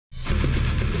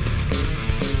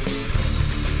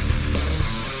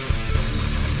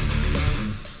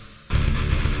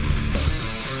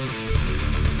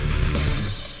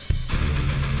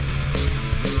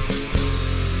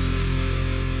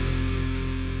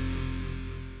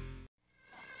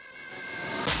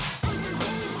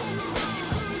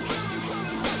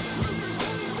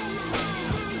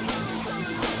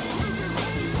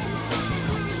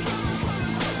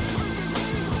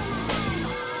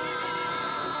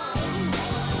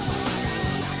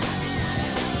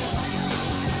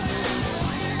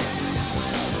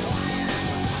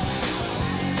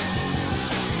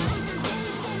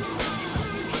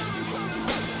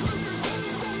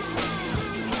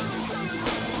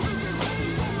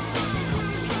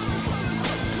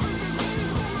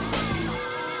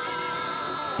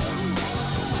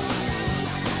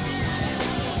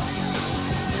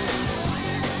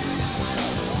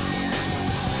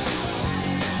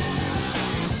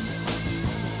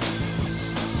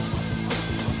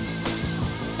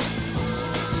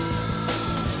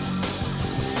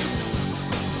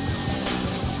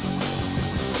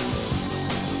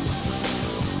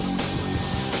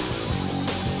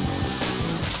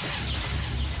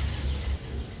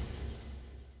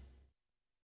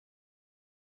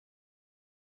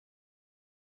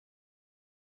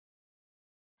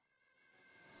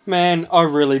Man, I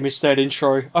really miss that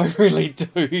intro. I really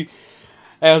do.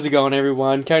 How's it going,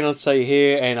 everyone? KayneHunterTaker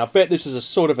here, and I bet this is a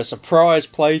sort of a surprise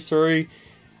playthrough.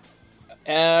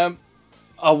 I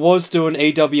was doing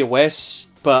EWS,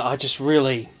 but I just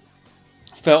really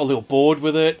felt a little bored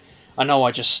with it. I know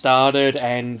I just started,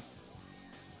 and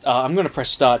I'm going to press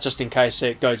start just in case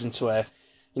it goes into a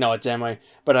demo.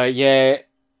 But yeah,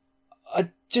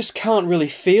 I just can't really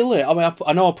feel it. I mean,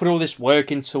 I know I put all this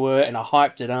work into it, and I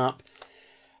hyped it up.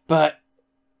 But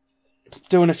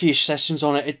doing a few sessions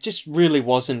on it, it just really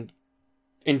wasn't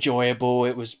enjoyable.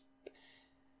 It was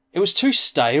too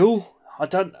stale. I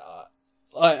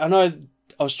know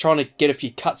I was trying to get a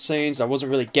few cutscenes. I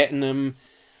wasn't really getting them,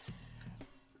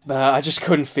 but I just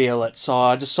couldn't feel it. So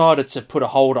I decided to put a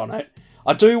hold on it.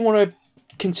 I do want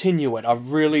to continue it. I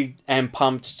really am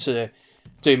pumped to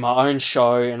do my own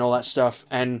show and all that stuff.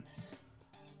 And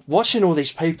watching all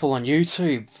these people on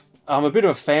YouTube, I'm a bit of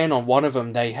a fan on one of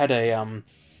them. They had a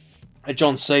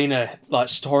John Cena like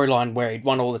storyline where he'd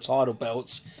won all the title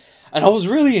belts, and I was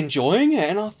really enjoying it.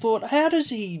 And I thought, how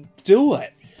does he do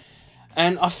it?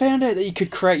 And I found out that you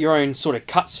could create your own sort of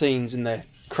cutscenes in the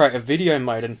creative video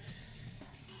mode, and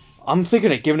I'm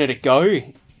thinking of giving it a go.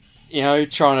 You know,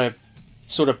 trying to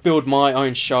sort of build my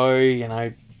own show. You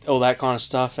know, all that kind of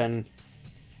stuff. And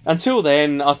until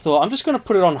then, I thought I'm just going to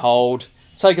put it on hold,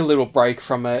 take a little break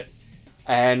from it.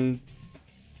 And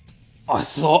I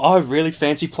thought I really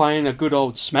fancy playing a good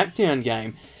old Smackdown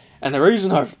game. And the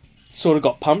reason I've sort of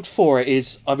got pumped for it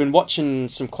is I've been watching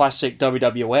some classic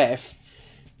WWF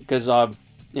because I'm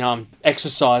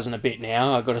exercising a bit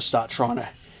now. I've got to start trying to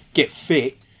get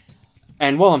fit.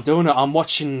 And while I'm doing it, I'm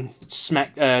watching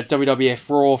WWF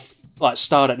Raw like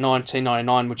start at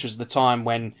 1999, which was the time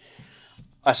when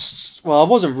I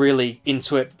wasn't really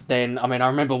into it then. I mean, I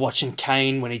remember watching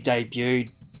Kane when he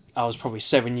debuted. I was probably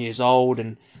 7 years old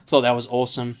and thought that was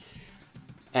awesome.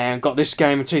 And got this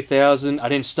game in 2000. I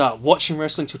didn't start watching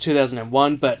wrestling until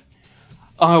 2001, but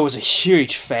I was a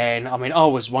huge fan. I mean, I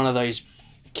was one of those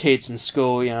kids in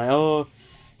school,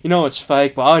 it's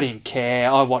fake, but I didn't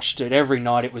care. I watched it every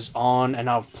night it was on, and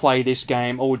I'd play this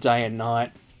game all day and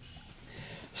night.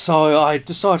 So I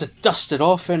decided to dust it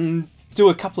off and do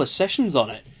a couple of sessions on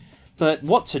it. But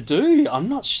what to do? I'm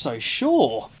not so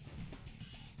sure.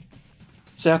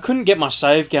 So I couldn't get my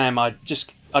save game. I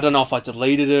don't know if I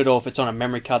deleted it or if it's on a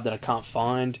memory card that I can't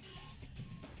find.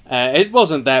 It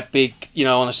wasn't that big,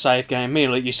 on a save game. Me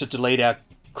and Luke used to delete our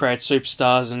Crowd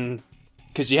Superstars, and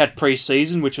because you had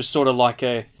pre-season, which was sort of like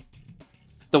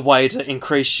the way to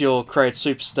increase your Crowd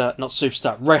Superstar, not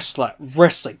Superstar,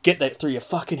 Wrestler, get that through your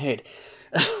fucking head.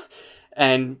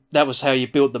 And that was how you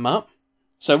build them up.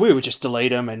 So we would just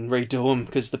delete them and redo them,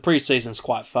 because the pre-season's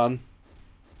quite fun.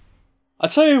 I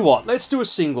tell you what, let's do a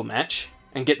single match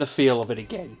and get the feel of it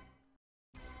again.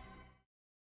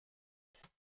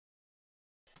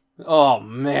 Oh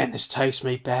man, this takes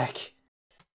me back.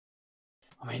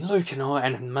 I mean, Luke and I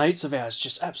and mates of ours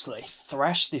just absolutely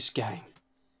thrashed this game.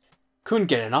 Couldn't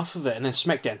get enough of it, and then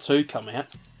Smackdown 2 come out.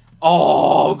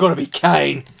 Oh, gotta be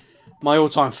Kane! My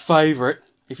all-time favourite,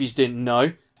 if you didn't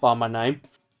know by my name.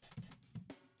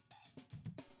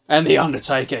 And The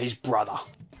Undertaker, his brother.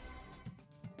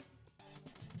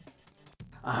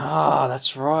 Ah,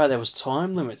 that's right, there was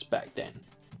time limits back then.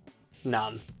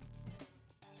 None.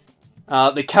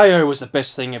 The KO was the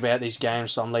best thing about these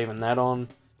games, so I'm leaving that on.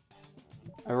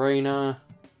 Arena.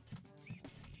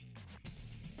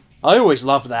 I always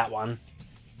loved that one.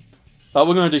 But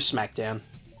we're going to do Smackdown.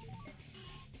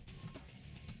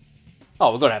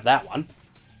 Oh, we've got to have that one.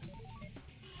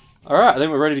 Alright, I think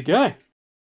we're ready to go.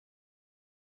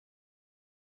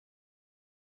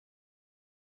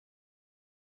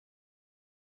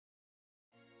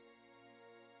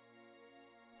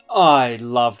 I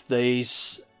loved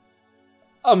these.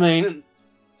 I mean,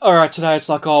 alright, today it's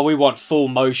like, oh, we want full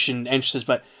motion entrances,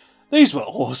 but these were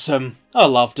awesome. I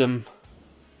loved them.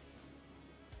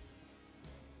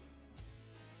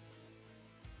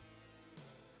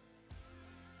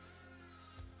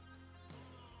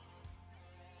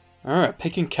 Alright,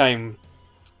 picking Kane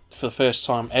for the first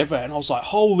time ever, and I was like,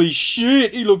 holy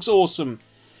shit, he looks awesome.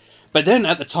 But then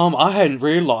at the time, I hadn't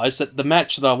realised that the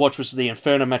match that I watched was the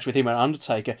Inferno match with him and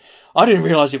Undertaker. I didn't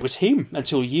realise it was him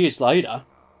until years later.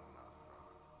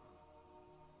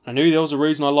 I knew there was a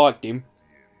reason I liked him.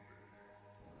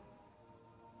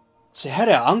 So I had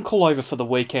our uncle over for the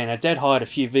weekend. Our dad hired a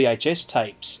few VHS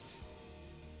tapes.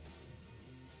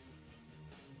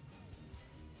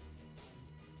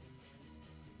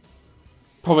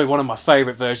 Probably one of my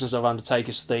favourite versions of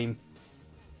Undertaker's theme.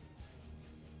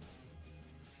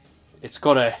 It's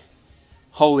got a...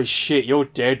 Holy shit, you're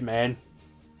dead, man.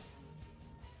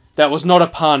 That was not a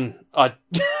pun.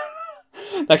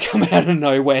 That come out of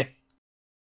nowhere.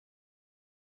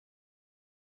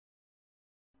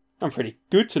 I'm pretty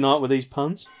good tonight with these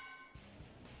puns.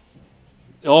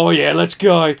 Oh yeah, let's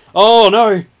go. Oh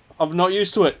no, I'm not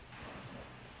used to it.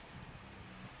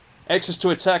 X is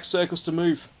to attack, circles to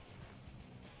move.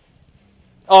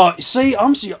 Oh, see,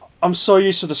 I'm so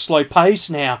used to the slow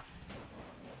pace now.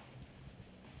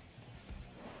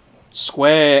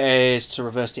 Square is to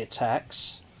reverse the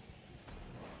attacks.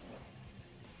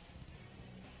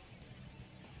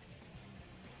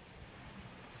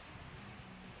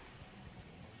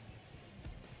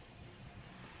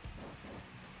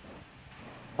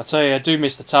 I tell you, I do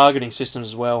miss the targeting systems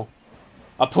as well.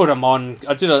 I put them on.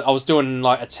 I was doing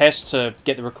like a test to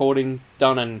get the recording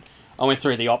done, and I went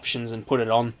through the options and put it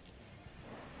on.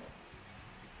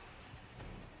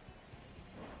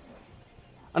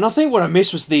 And I think what I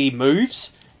missed was the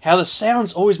moves. How the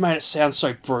sounds always made it sound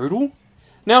so brutal.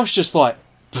 Now it's just like...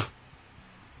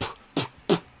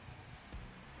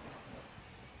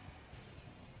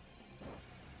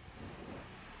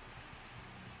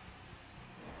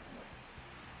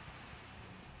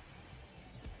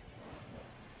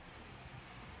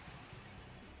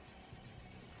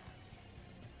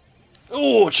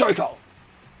 Oh, chokehold!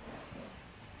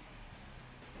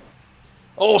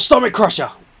 Oh, stomach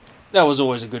crusher! That was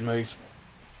always a good move.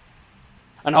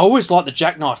 And I always liked the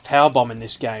jackknife powerbomb in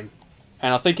this game.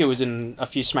 And I think it was in a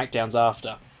few Smackdowns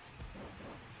after.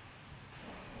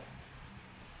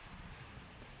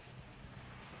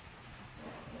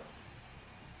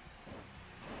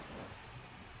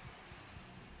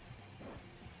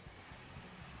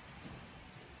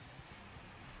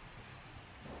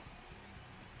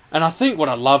 And I think what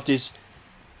I loved is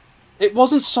it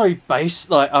wasn't so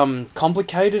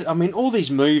complicated. I mean, all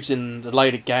these moves in the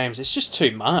later games, it's just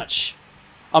too much.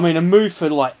 I mean, a move for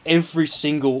like every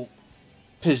single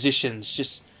position's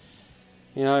just,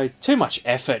 you know, too much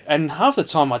effort. And half the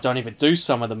time I don't even do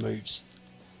some of the moves.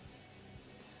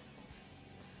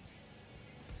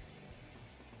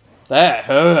 That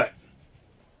hurt.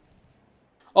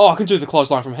 Oh, I can do the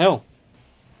clothesline from hell.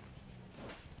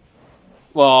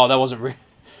 Well, that wasn't real.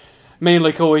 Me and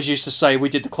Luke always used to say we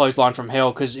did the clothesline from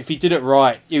hell, because if you did it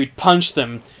right, you would punch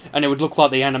them, and it would look like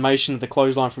the animation of the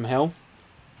clothesline from hell.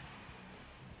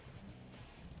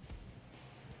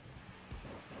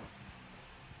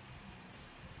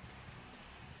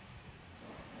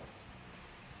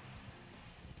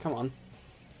 Come on.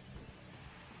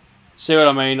 See what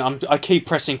I mean? I keep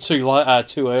pressing too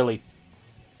early.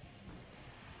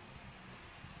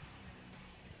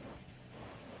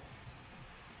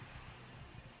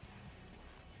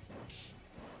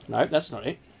 No, that's not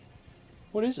it.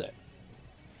 What is it?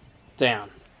 Down.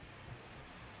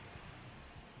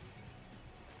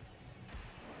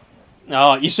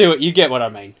 Oh, you get what I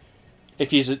mean.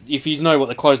 If you know what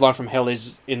the clothesline from hell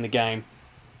is in the game.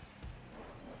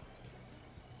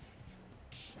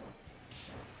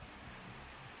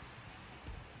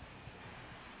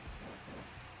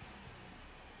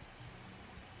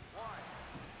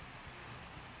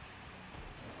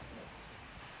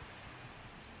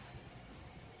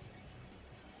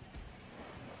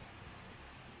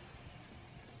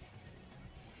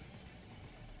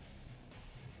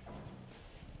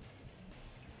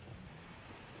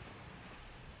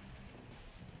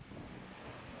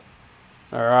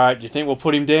 Alright, do you think we'll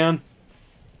put him down?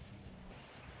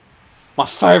 My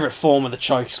favourite form of the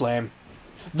choke slam.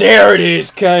 There it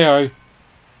is, KO.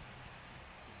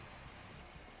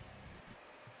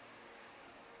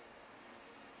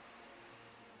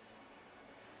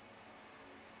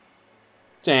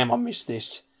 Damn, I missed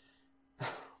this.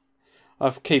 I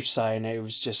keep saying it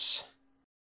was just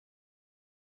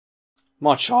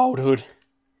my childhood.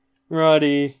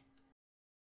 Righty.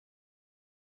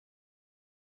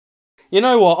 You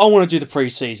know what? I want to do the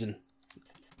pre-season.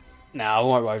 Nah, I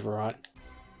won't overwrite.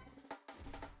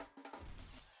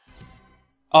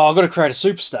 Oh, I've got to create a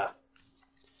superstar.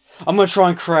 I'm going to try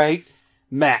and create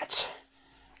Matt.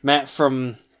 Matt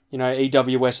from, you know,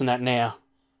 EWS and that now.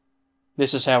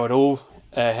 This is how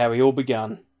he all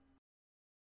begun.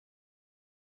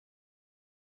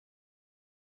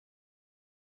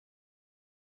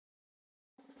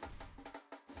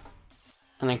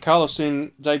 And then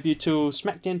Carlson debuted to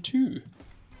Smackdown 2.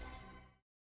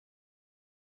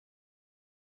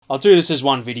 I'll do this as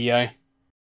one video.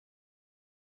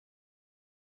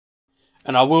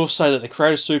 And I will say that the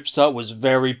Creator Superstar was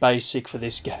very basic for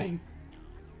this game.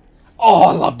 Oh,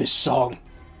 I love this song.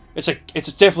 It's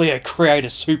definitely a Creator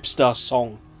Superstar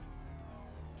song.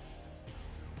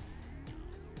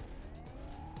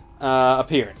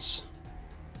 Appearance.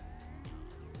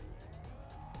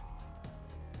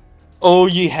 all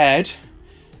you had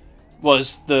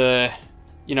was the,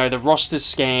 you know, the roster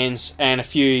scans and a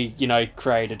few, you know,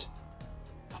 created.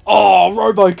 Oh,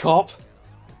 RoboCop!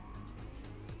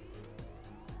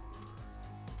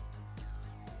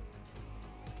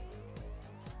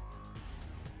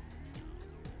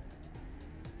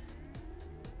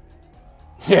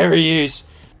 There he is.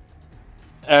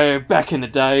 Back in the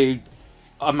day,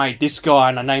 I made this guy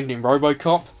and I named him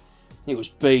RoboCop. He was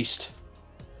beast.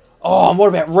 Oh, and what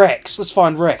about Rex? Let's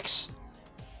find Rex.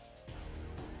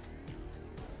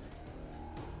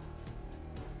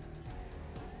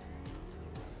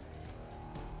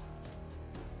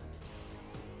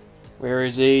 Where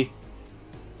is he?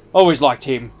 Always liked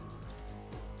him.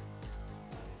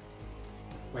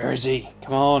 Where is he?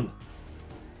 Come on.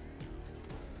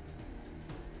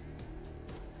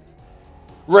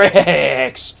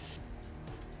 Rex!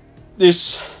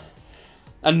 This...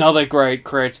 Another great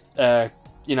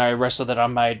you know, wrestler that I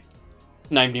made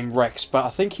named him Rex, but I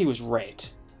think he was red.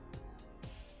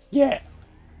 Yeah.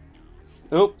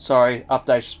 Oh, sorry.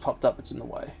 Update just popped up. It's in the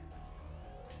way.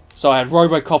 So I had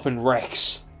RoboCop and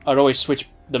Rex. I'd always switch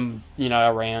them, you know,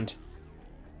 around.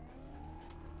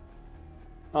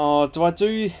 Oh, do I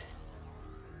do...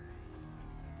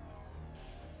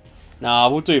 Nah,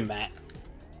 we'll do Matt.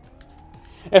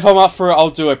 If I'm up for it, I'll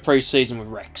do a pre-season with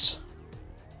Rex.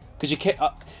 Because you can't...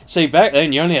 see, back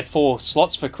then, you only had 4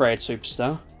 slots for Create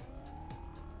Superstar.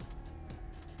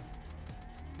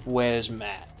 Where's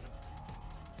Matt?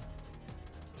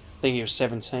 I think he was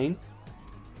 17.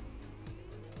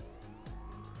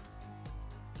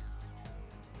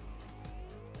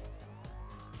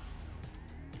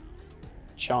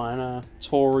 China,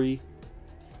 Tori,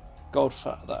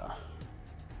 Godfather,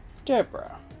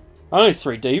 Deborah. Only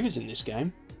 3 divas in this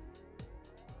game.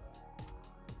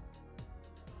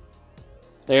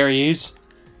 There he is.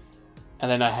 And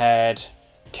then I had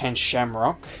Ken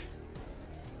Shamrock.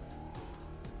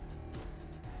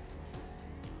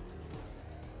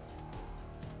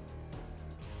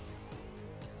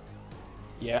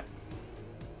 Yeah.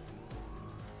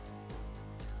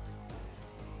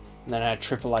 And then I had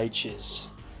Triple H's.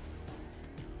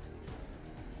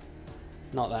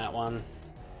 Not that one.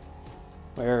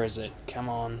 Where is it? Come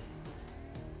on.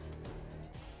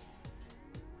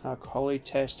 Holly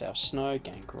Test, Al Snow,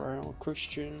 Gangrel,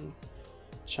 Christian,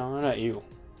 China, Eagle.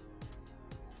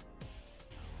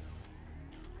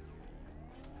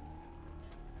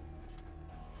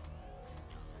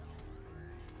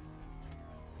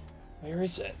 Where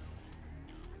is it?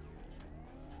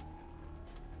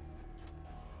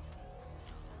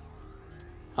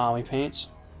 Army Pants.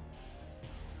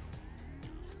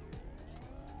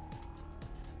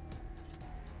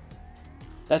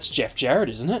 That's Jeff Jarrett,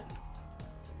 isn't it?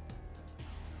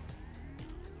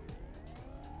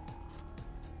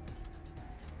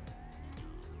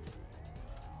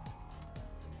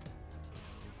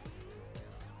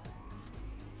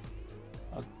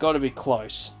 I've got to be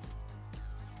close.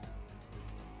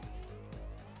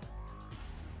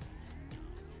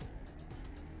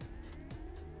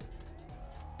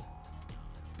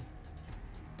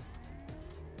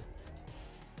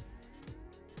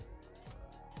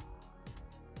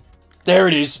 There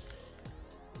it is.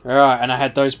 Alright, and I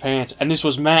had those pants. And this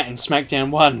was Matt in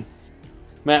Smackdown 1.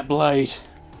 Matt Blade.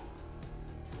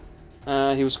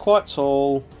 He was quite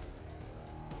tall.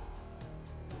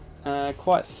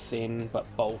 Quite thin, but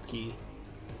bulky.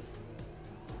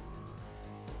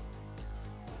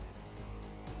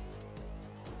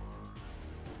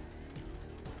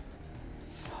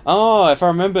 Oh, if I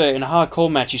remember, in a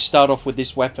hardcore match you start off with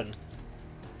this weapon.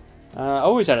 I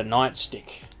always had a nightstick,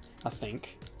 I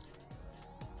think.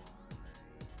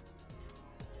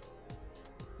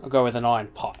 I'll go with an iron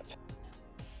pipe.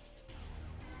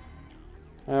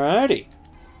 Alrighty.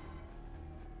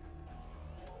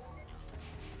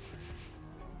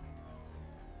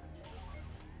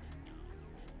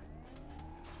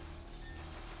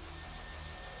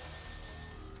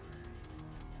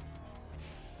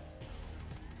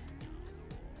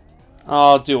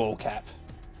 I'll do all cap.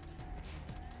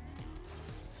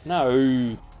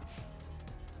 No.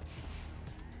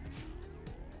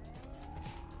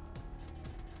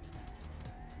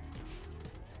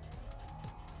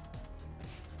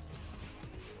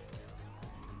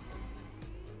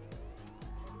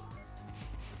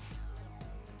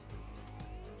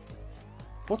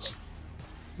 What's...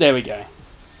 There we go.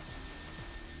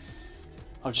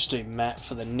 I'll just do Matt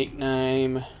for the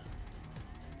nickname.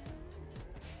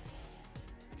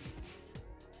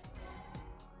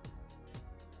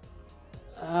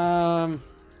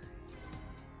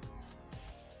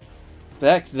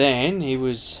 Back then, he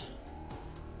was...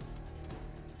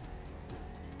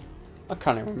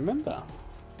 can't even remember.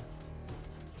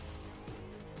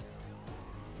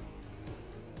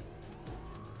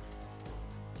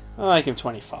 I'll make him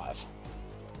 25.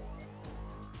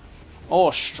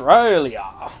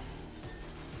 Australia.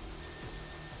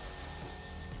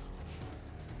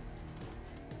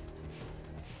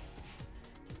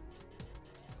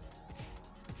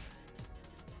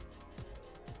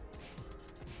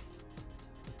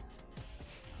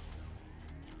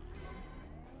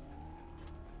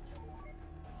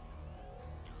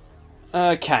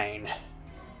 Kane.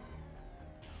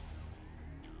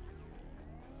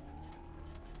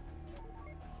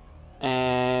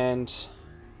 And...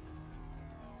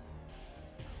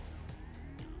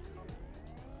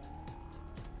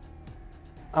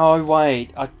 oh,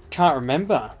 wait. I can't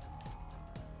remember.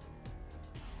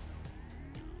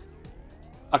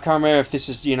 I can't remember if this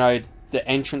is, you know, the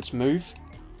entrance move.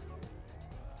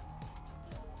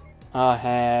 I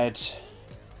had...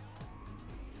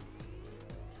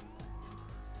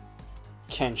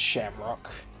 Ken Shamrock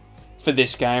for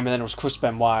this game, and then it was Chris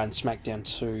Benoit in Smackdown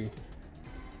 2.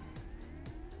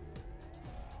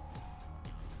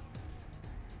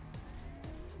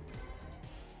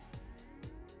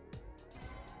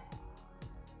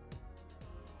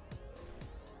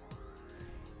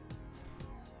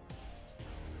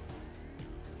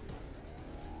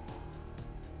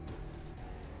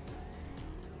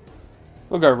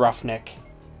 We'll go Roughneck.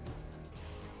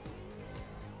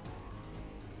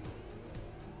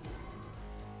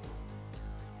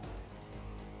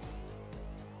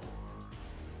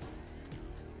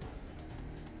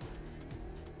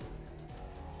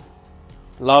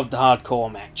 Loved the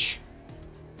hardcore match.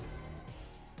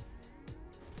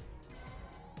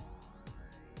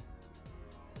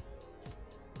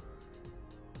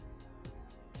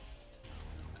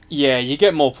 Yeah, you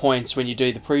get more points when you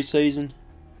do the pre-season.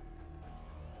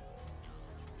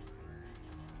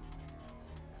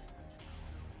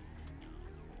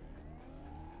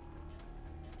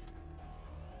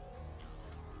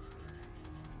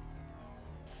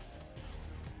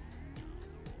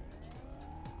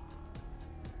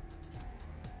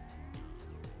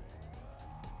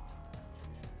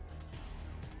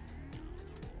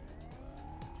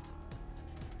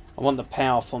 I want the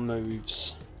powerful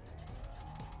moves.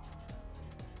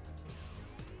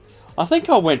 I think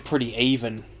I went pretty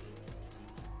even.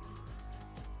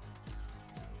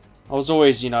 I was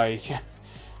always, you know,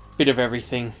 bit of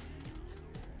everything.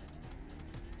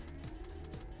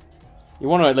 You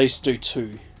want to at least do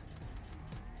 2.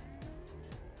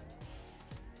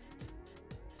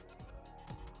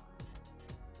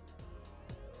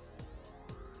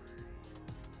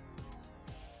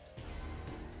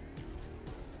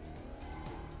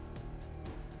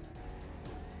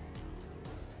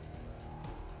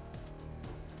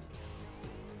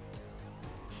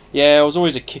 Yeah, I was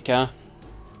always a kicker.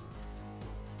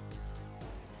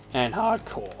 And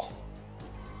hardcore.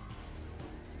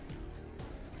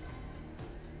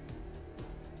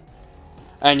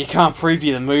 And you can't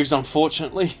preview the moves,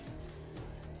 unfortunately.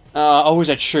 I always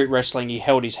had shoot wrestling, he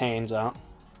held his hands up.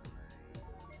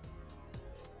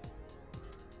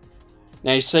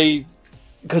 Now you see,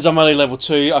 because I'm only level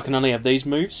 2, I can only have these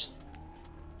moves.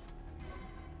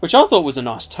 Which I thought was a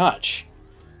nice touch.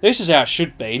 This is how it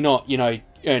should be, not, you know,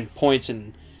 earn points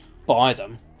and buy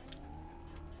them.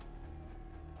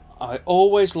 I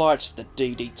always liked the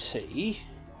DDT.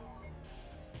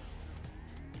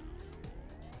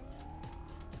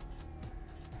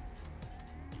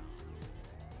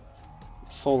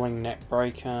 Falling neck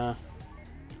breaker.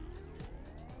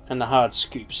 And the hard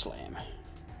scoop slam.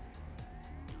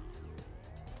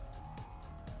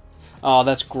 Oh,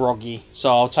 that's groggy. So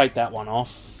I'll take that one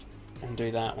off and do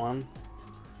that one.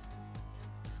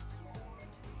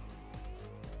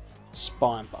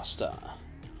 Spine buster.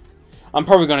 I'm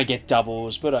probably going to get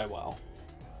doubles, but oh well.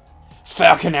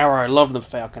 Falcon Arrow. Love the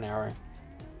Falcon Arrow.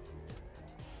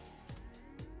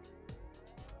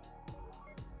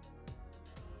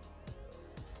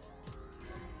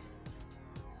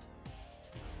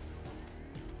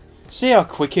 See how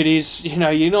quick it is? You know,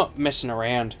 you're not messing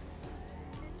around.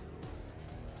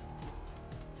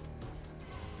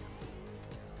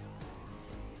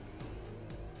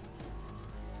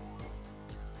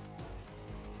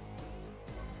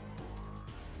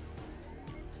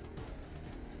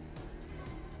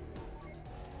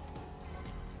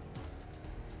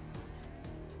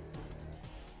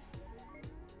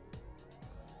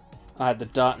 I had the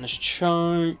Darkness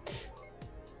Choke.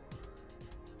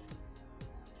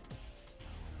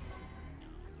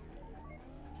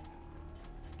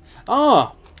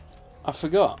 Ah! I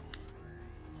forgot.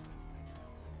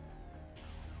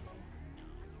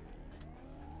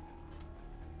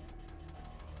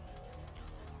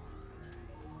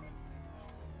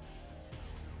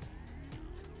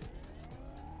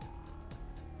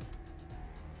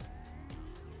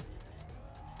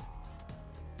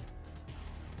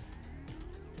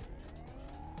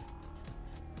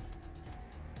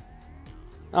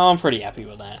 Oh, I'm pretty happy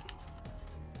with that.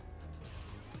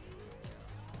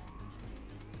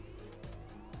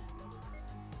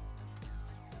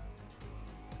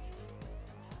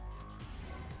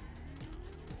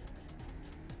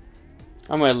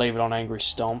 I'm going to leave it on Angry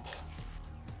Stomp.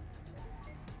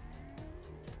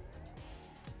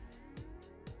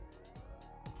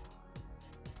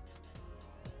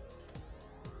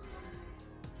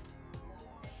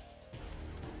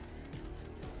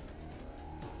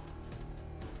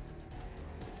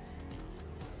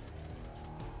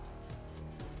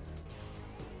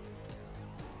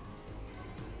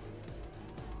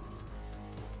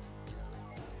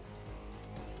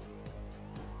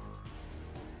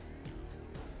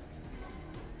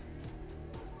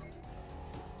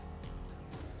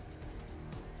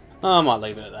 I might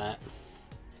leave it at that.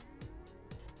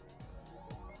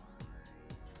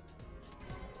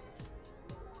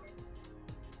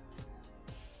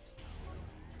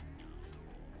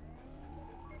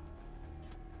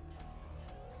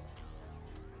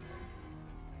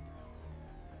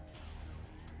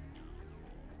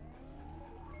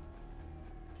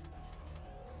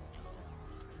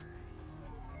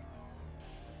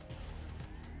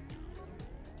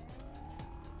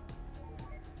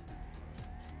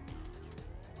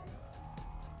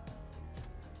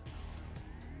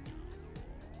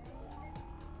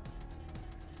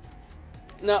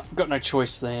 No, got no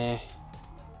choice there.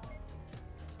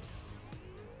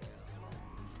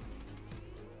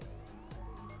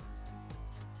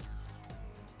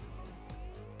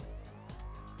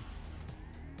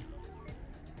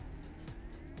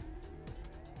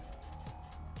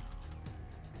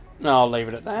 No, I'll leave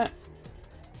it at that.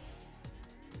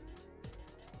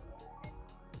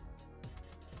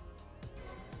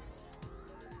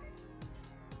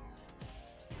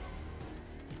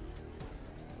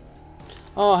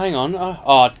 Oh, hang on.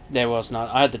 Oh, there was none.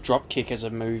 I had the drop kick as a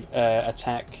move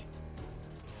attack.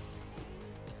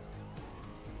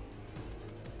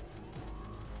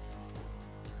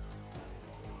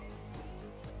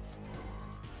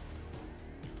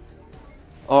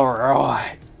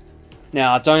 Alright.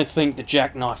 Now, I don't think the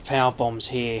jackknife powerbomb's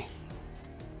here.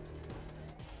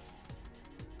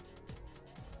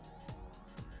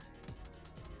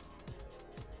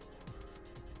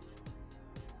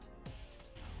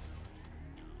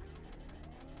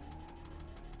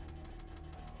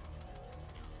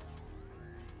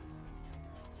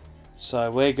 So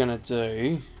we're gonna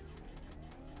do...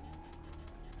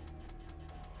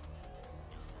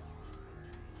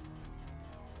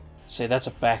 See, that's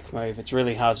a back move. It's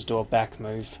really hard to do a back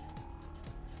move.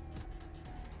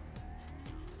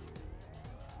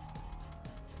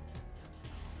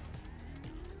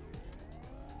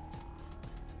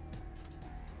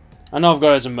 I know I've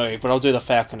got it as a move, but I'll do the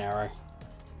Falcon Arrow.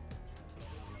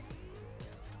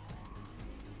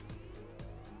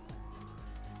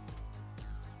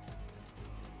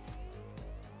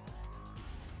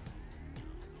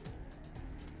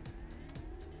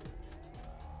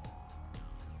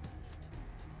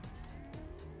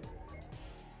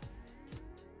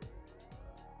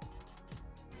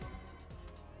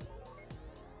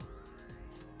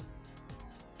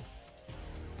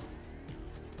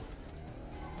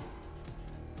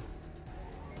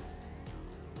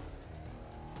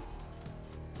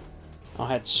 I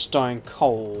had Stone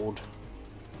Cold.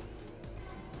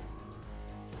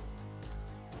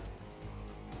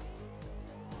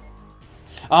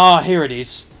 Ah, here it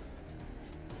is.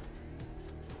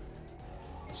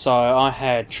 So I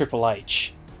had Triple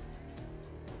H.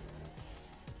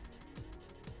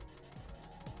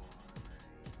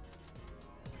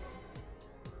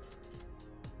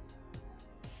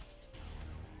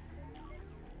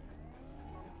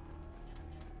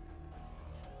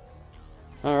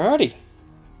 Alrighty.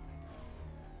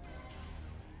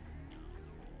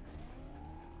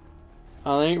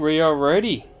 I think we are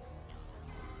ready.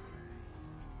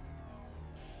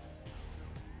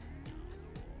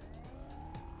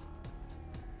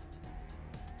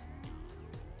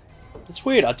 It's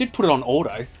weird, I did put it on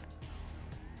auto.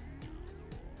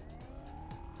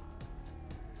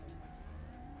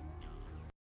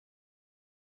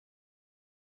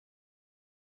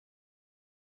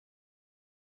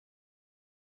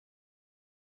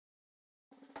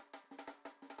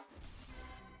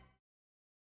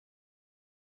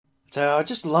 So I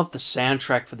just love the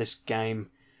soundtrack for this game.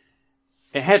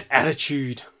 It had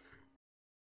attitude.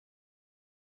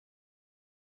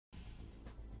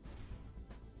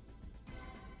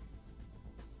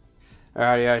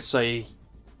 Alrighty, so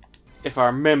if I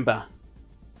remember,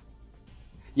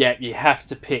 yeah, you have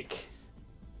to pick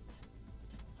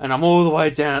and I'm all the way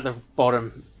down at the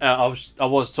bottom. I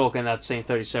was talking that scene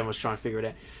 37, was trying to figure it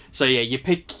out. So yeah, you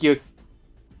pick your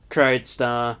created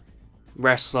star,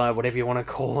 wrestler, whatever you want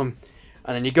to call them,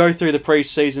 and then you go through the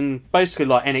preseason, basically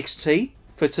like NXT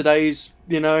for today's,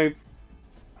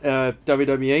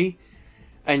 WWE,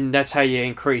 and that's how you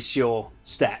increase your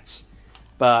stats.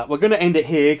 But we're going to end it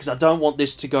here because I don't want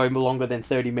this to go longer than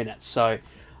 30 minutes. So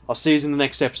I'll see you in the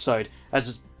next episode.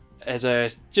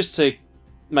 Just to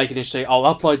make it interesting,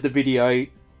 I'll upload the video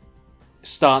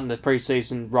starting the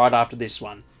preseason right after this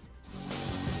one.